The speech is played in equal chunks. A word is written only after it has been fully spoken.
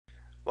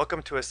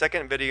Welcome to a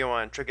second video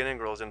on trig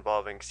integrals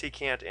involving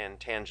secant and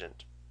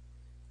tangent.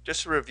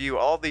 Just to review,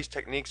 all of these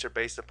techniques are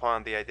based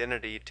upon the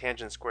identity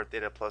tangent squared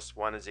theta plus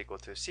 1 is equal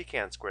to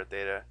secant squared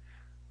theta,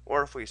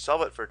 or if we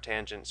solve it for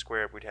tangent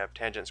squared, we'd have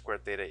tangent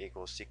squared theta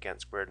equals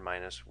secant squared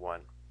minus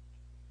 1.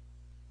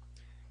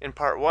 In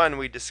part 1,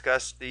 we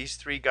discussed these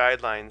three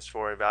guidelines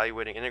for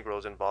evaluating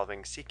integrals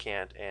involving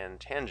secant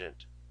and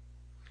tangent.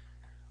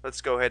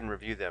 Let's go ahead and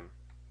review them.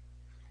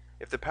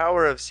 If the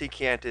power of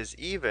secant is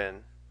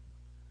even,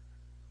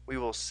 we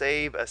will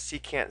save a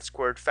secant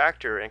squared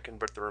factor and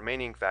convert the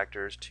remaining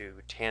factors to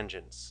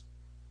tangents.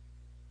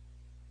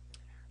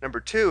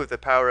 Number 2, if the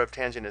power of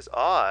tangent is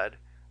odd,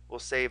 we'll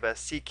save a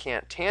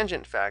secant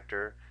tangent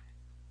factor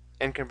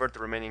and convert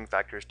the remaining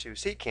factors to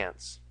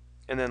secants.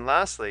 And then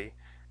lastly,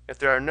 if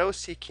there are no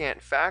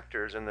secant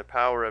factors and the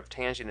power of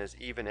tangent is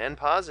even and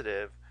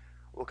positive,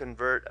 we'll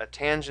convert a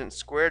tangent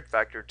squared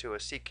factor to a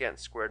secant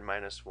squared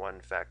minus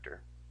 1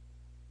 factor.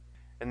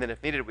 And then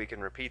if needed, we can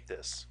repeat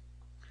this.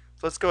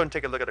 So let's go and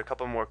take a look at a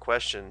couple more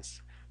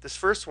questions. This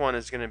first one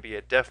is going to be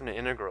a definite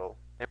integral,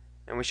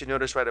 and we should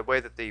notice right away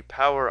that the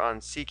power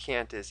on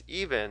secant is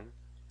even,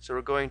 so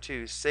we're going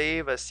to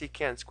save a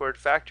secant squared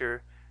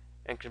factor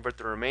and convert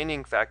the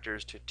remaining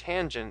factors to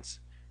tangents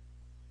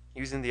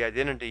using the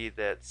identity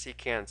that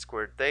secant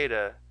squared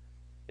theta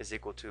is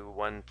equal to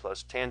 1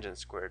 plus tangent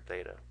squared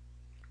theta.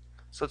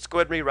 So let's go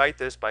ahead and rewrite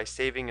this by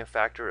saving a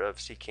factor of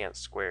secant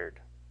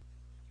squared.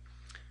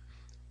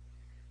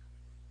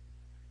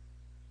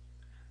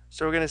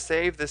 So we're going to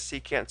save this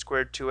secant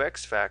squared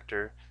 2x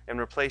factor and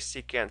replace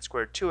secant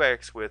squared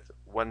 2x with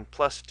 1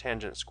 plus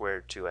tangent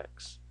squared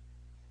 2x.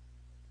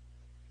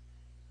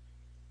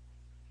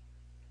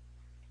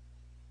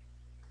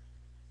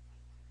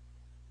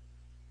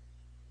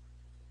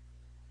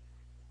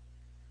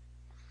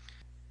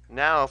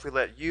 Now if we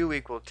let u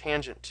equal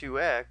tangent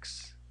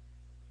 2x,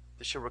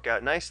 this should work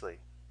out nicely.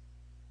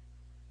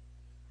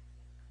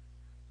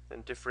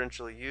 Then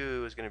differential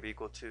u is going to be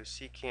equal to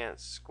secant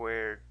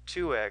squared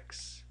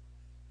 2x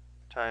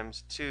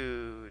times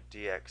 2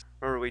 dx.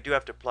 Remember, we do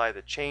have to apply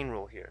the chain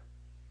rule here.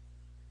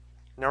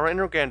 Now our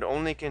integrand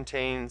only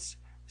contains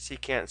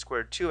secant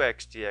squared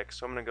 2x dx,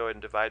 so I'm going to go ahead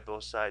and divide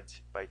both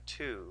sides by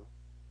 2.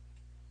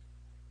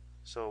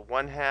 So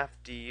 1/2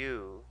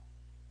 du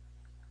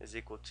is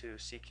equal to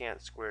secant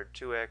squared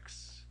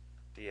 2x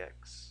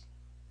dx.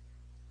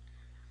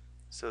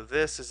 So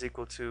this is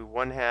equal to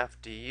 1/2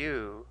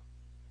 du,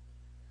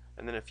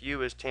 and then if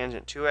u is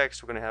tangent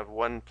 2x, we're going to have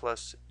 1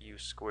 plus u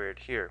squared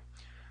here.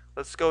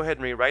 Let's go ahead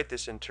and rewrite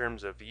this in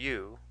terms of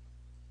u.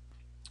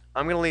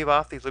 I'm going to leave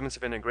off these limits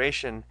of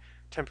integration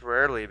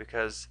temporarily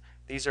because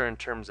these are in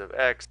terms of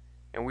x,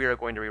 and we are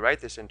going to rewrite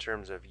this in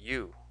terms of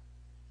u.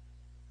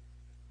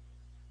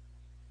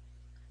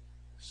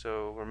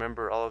 So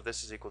remember, all of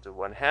this is equal to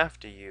 1/2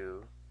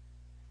 du,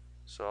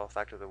 so I'll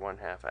factor the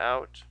 1/2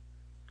 out.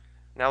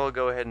 Now we'll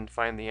go ahead and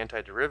find the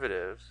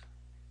antiderivative.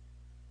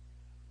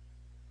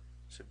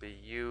 This would be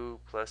u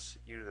plus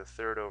u to the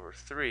third over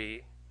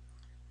 3.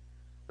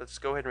 Let's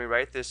go ahead and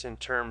rewrite this in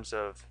terms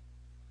of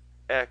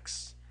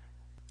x.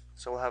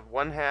 So we'll have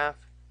 1/2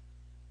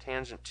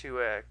 tangent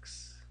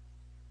 2x.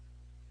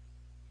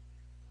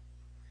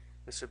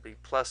 This would be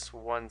plus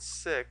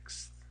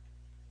 1/6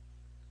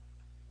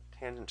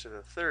 tangent to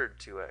the third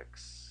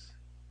 2x.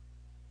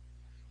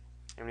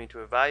 And we need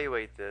to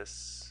evaluate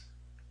this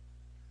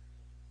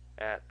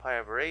at pi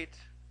over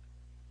 8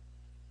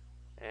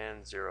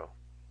 and 0.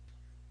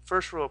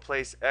 First we'll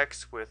replace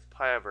x with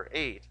pi over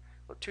 8.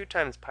 Well, 2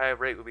 times pi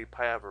over 8 would be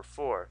pi over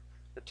 4.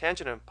 The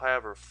tangent of pi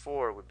over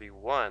 4 would be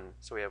 1.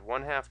 So we have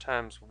 1/2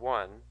 times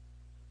 1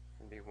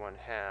 would be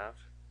 1/2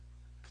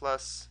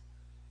 plus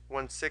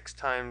 1/6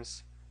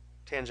 times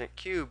tangent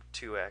cubed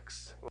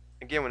 2x.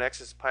 Again, when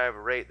x is pi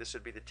over 8, this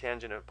would be the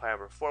tangent of pi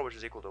over 4, which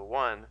is equal to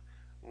 1.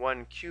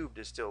 1 cubed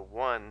is still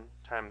 1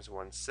 times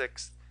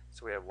 1/6,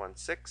 so we have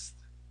 1/6.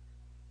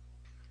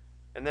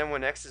 And then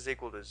when x is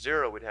equal to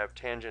 0, we'd have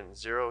tangent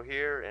 0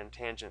 here and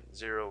tangent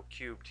 0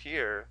 cubed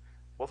here.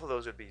 Both of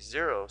those would be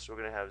 0, so we're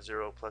going to have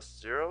 0 plus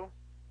 0.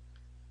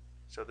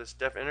 So this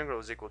definite integral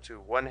is equal to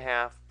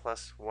 1/2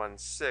 plus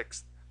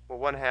 1/6. Well,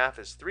 1/2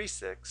 is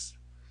 3/6.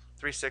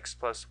 3/6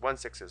 plus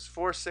 1/6 is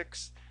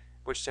 4/6,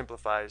 which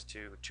simplifies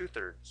to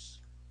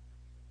 2/3.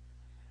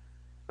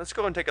 Let's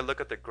go and take a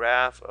look at the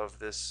graph of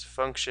this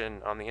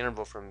function on the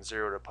interval from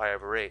 0 to pi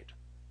over 8.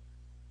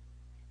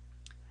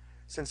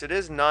 Since it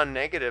is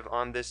non-negative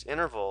on this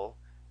interval,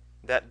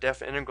 that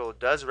definite integral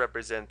does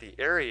represent the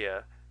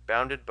area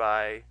bounded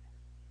by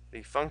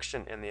the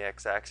function in the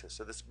x-axis.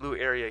 So this blue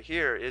area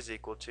here is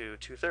equal to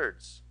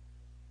 2/3.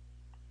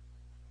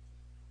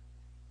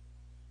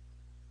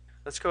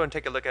 Let's go and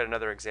take a look at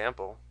another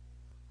example.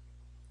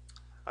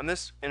 On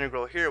this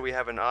integral here, we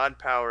have an odd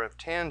power of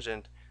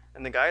tangent,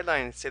 and the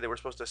guidelines say that we're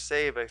supposed to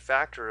save a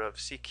factor of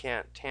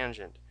secant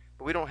tangent,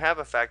 but we don't have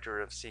a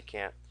factor of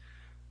secant.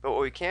 But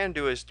what we can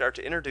do is start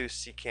to introduce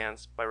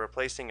secants by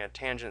replacing a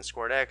tangent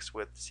squared x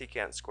with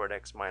secant squared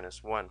x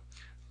minus 1.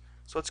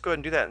 So let's go ahead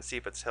and do that and see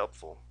if it's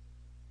helpful.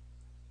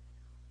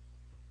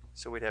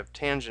 So we'd have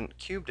tangent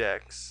cubed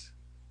x,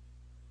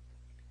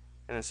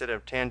 and instead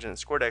of tangent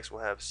squared x,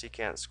 we'll have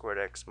secant squared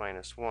x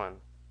minus 1.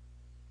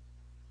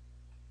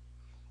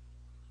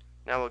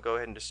 Now we'll go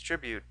ahead and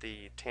distribute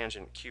the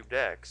tangent cubed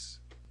x.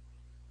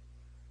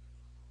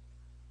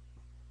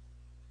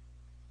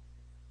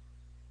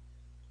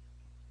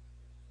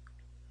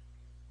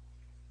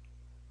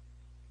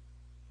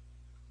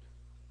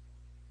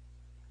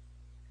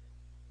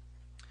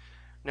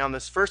 Now in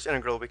this first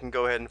integral, we can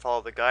go ahead and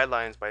follow the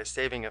guidelines by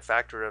saving a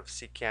factor of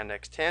secant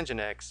x tangent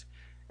x.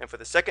 And for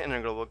the second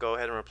integral, we'll go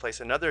ahead and replace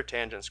another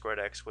tangent squared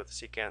x with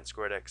secant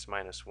squared x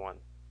minus 1.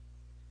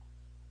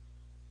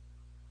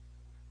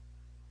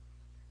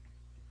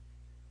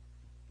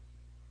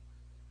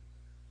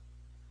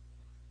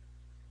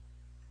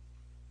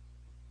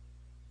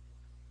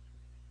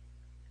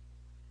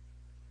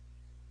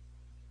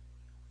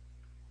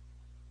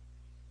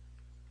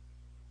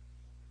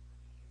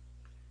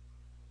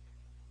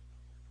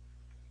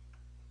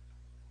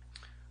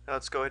 Now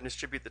let's go ahead and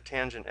distribute the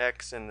tangent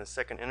x in the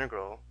second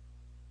integral.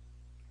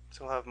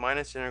 So we'll have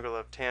minus integral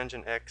of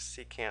tangent x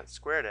secant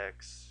squared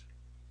x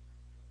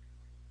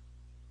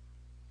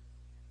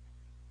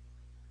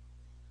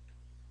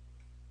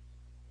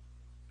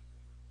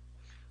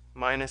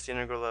minus the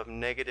integral of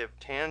negative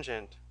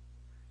tangent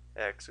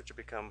x, which will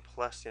become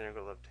plus the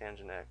integral of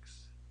tangent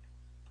x.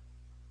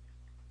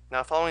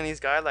 Now following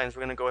these guidelines,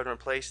 we're going to go ahead and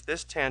replace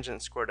this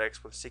tangent squared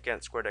x with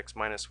secant squared x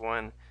minus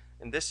 1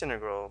 in this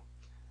integral.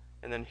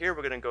 And then here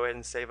we're going to go ahead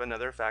and save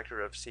another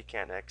factor of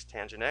secant x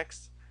tangent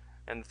x.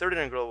 And the third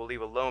integral we'll leave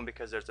alone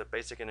because there's a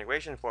basic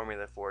integration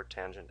formula for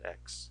tangent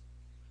x.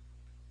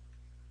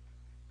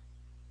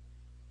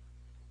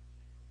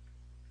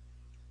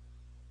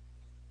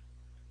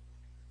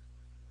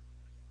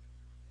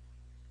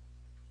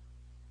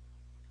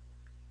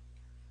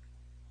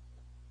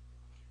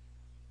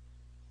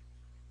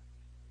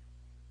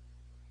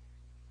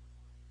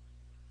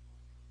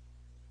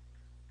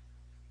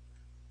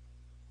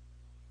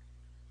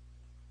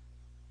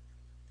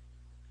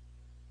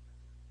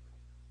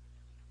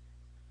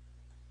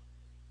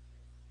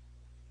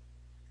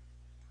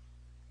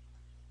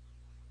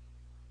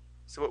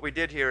 So what we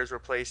did here is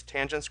replace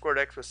tangent squared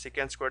x with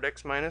secant squared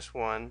x minus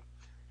 1, and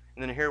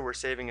then here we're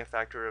saving a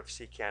factor of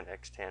secant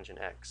x tangent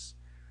x.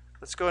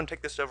 Let's go and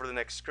take this over to the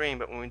next screen,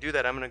 but when we do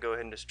that, I'm going to go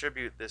ahead and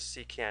distribute this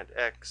secant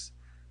x.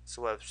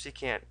 So we'll have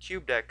secant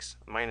cubed x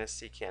minus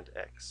secant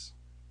x.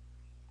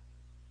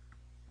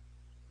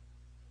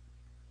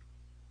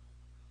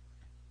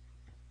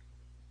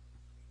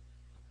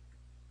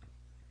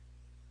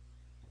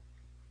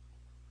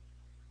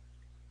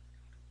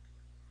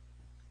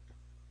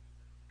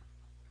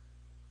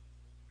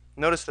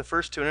 Notice the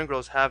first two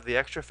integrals have the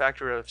extra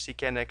factor of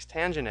secant x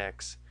tangent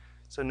x.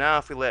 So now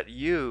if we let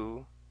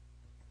u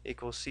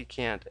equal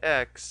secant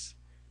x,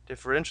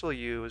 differential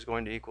u is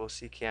going to equal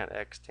secant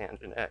x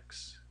tangent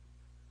x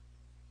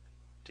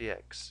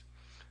dx.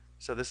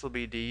 So this will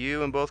be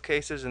du in both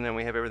cases, and then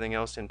we have everything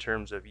else in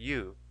terms of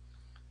u.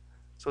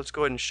 So let's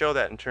go ahead and show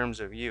that in terms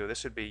of u.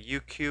 This would be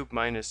u cubed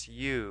minus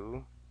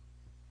u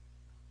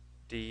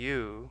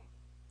du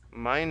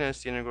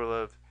minus the integral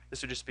of,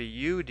 this would just be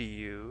u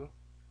du,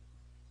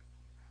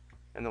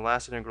 and the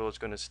last integral is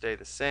going to stay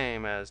the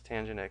same as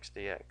tangent x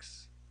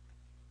dx.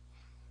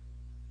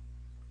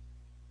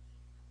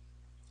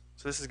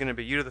 So this is going to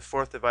be u to the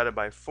fourth divided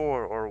by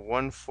 4, or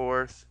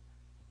 1/4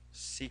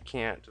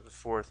 secant to the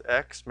fourth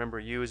x. Remember,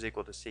 u is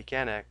equal to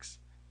secant x,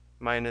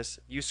 minus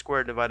u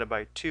squared divided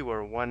by 2,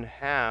 or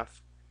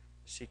 1/2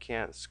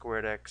 secant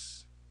squared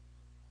x,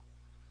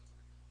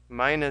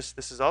 minus,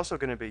 this is also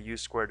going to be u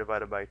squared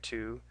divided by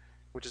 2,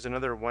 which is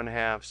another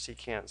 1/2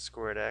 secant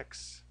squared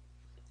x.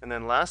 And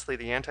then lastly,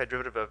 the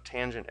antiderivative of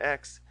tangent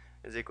x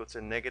is equal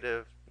to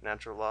negative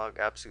natural log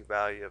absolute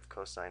value of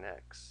cosine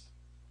x.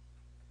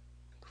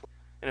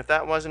 And if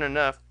that wasn't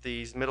enough,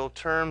 these middle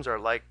terms are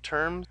like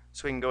terms,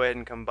 so we can go ahead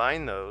and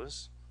combine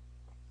those.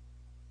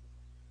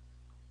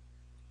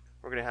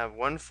 We're going to have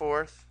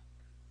 1/4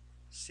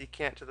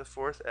 secant to the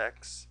fourth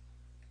x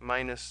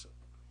minus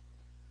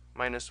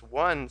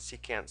 1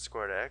 secant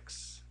squared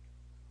x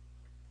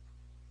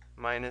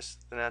minus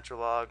the natural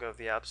log of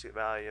the absolute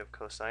value of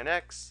cosine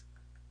x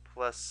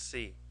plus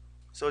c.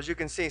 So as you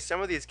can see, some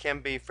of these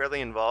can be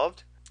fairly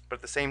involved, but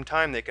at the same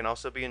time they can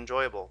also be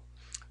enjoyable.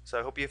 So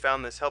I hope you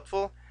found this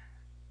helpful.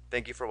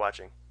 Thank you for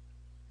watching.